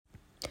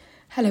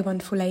Hello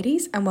wonderful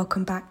ladies, and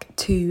welcome back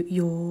to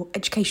your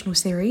educational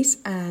series.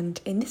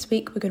 And in this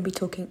week we're going to be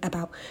talking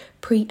about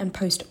pre and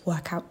post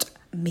workout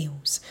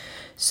meals.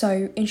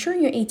 So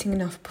ensuring you're eating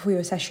enough before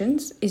your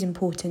sessions is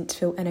important to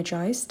feel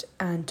energized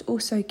and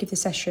also give the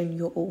session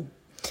your all.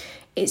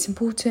 It's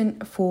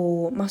important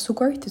for muscle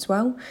growth as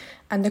well,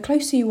 and the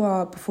closer you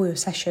are before your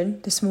session,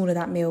 the smaller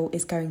that meal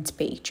is going to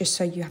be, just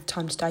so you have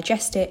time to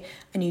digest it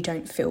and you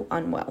don't feel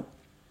unwell.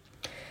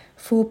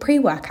 For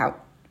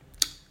pre-workout,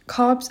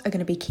 carbs are going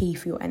to be key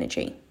for your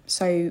energy.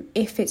 So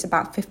if it's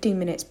about 15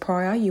 minutes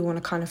prior, you want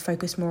to kind of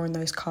focus more on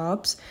those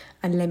carbs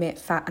and limit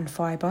fat and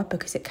fibre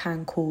because it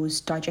can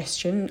cause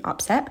digestion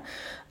upset.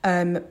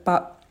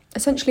 But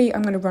essentially,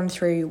 I'm going to run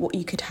through what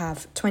you could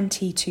have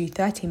 20 to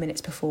 30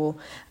 minutes before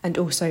and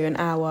also an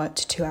hour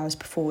to 2 hours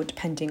before,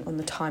 depending on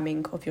the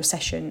timing of your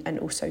session and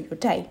also your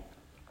day.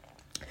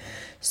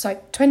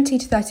 So 20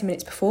 to 30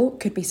 minutes before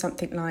could be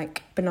something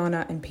like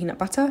banana and peanut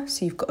butter,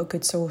 so you've got a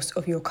good source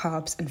of your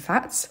carbs and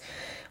fats.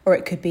 Or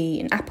it could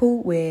be an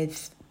apple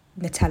with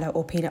Nutella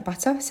or peanut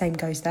butter, same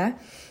goes there.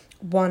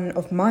 One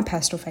of my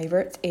personal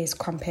favourites is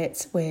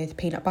crumpets with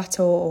peanut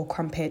butter or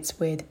crumpets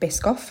with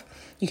Biscoff.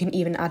 You can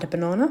even add a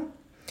banana.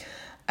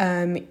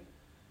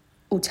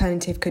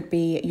 Alternative could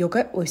be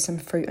yoghurt with some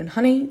fruit and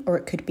honey, or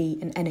it could be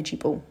an energy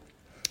ball.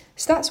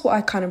 So that's what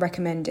I kind of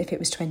recommend if it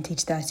was 20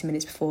 to 30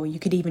 minutes before. You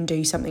could even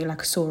do something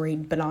like a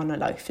Soreen banana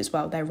loaf as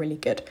well. They're really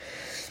good.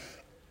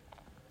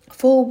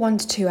 For 1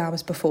 to 2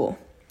 hours before.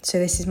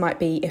 So might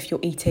be if you're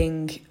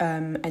eating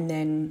and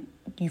then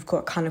you've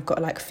got to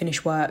like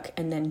finish work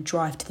and then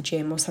drive to the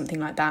gym or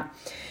something like that.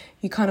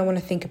 You kind of want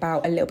to think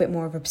about a little bit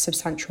more of a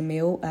substantial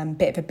meal,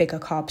 bit of a bigger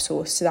carb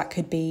source. So that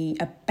could be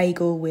a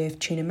bagel with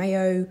tuna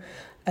mayo,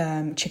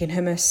 chicken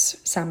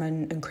hummus,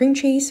 salmon and cream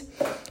cheese.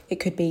 It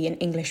could be an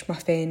English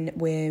muffin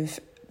with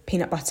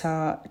peanut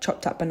butter,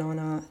 chopped up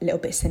banana, a little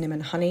bit of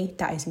cinnamon, honey.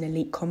 That is an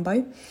elite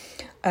combo.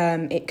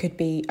 It could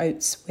be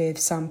oats with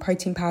some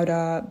protein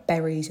powder,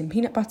 berries and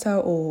peanut butter,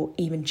 or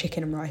even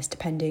chicken and rice,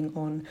 depending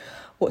on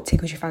what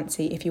tickles your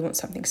fancy, if you want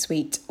something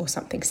sweet or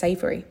something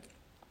savoury.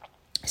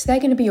 So they're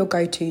going to be your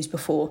go-tos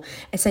before.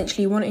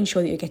 Essentially, you want to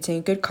ensure that you're getting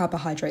a good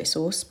carbohydrate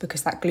source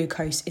because that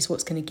glucose is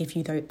what's going to give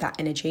you that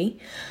energy.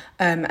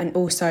 And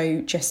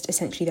also just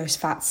essentially those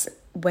fats,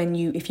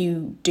 if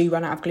you do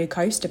run out of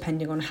glucose,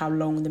 depending on how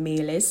long the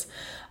meal is,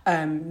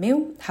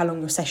 how long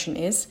your session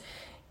is,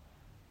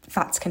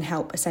 fats can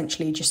help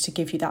essentially just to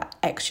give you that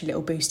extra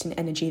little boost in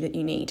energy that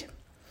you need.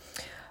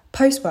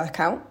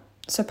 Post-workout,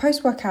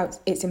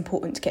 it's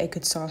important to get a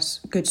good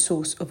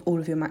source of all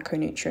of your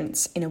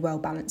macronutrients in a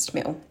well-balanced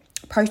meal.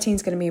 Protein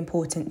is going to be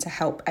important to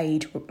help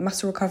aid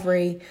muscle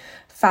recovery,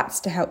 fats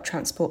to help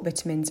transport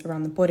vitamins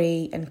around the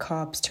body, and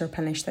carbs to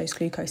replenish those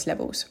glucose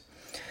levels.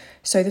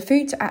 So the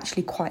foods are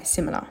actually quite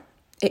similar.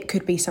 It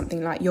could be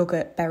something like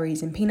yogurt,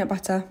 berries and peanut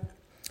butter,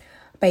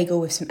 bagel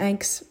with some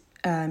eggs,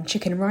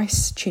 chicken and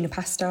rice, tuna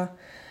pasta,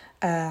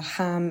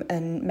 ham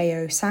and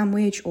mayo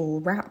sandwich or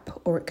wrap,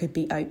 or it could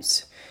be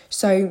oats.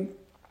 So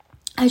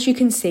as you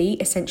can see,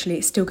 essentially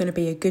it's still going to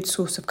be a good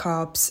source of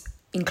carbs,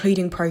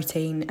 including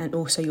protein and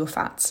also your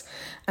fats.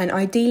 And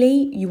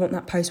ideally, you want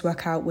that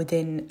post-workout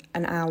within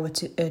an hour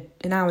to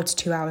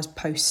 2 hours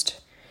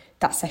post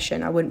that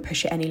session. I wouldn't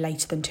push it any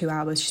later than 2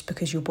 hours just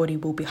because your body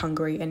will be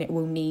hungry and it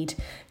will need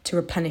to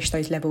replenish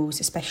those levels,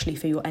 especially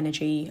for your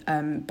energy,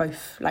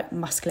 both like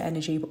muscular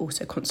energy but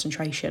also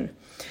concentration.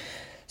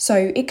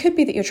 So it could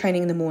be that you're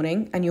training in the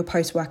morning and your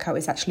post-workout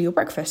is actually your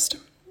breakfast.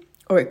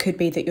 Or it could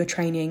be that you're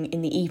training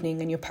in the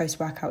evening and your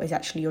post-workout is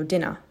actually your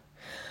dinner.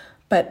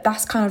 But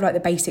that's kind of like the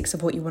basics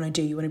of what you want to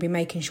do. You want to be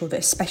making sure that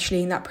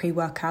especially in that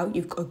pre-workout,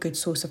 you've got a good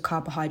source of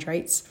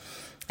carbohydrates.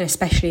 And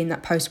especially in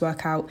that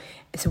post-workout,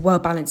 it's a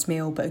well-balanced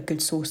meal, but a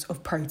good source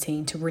of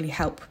protein to really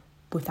help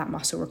with that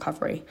muscle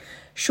recovery.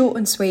 Short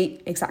and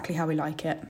sweet, exactly how we like it.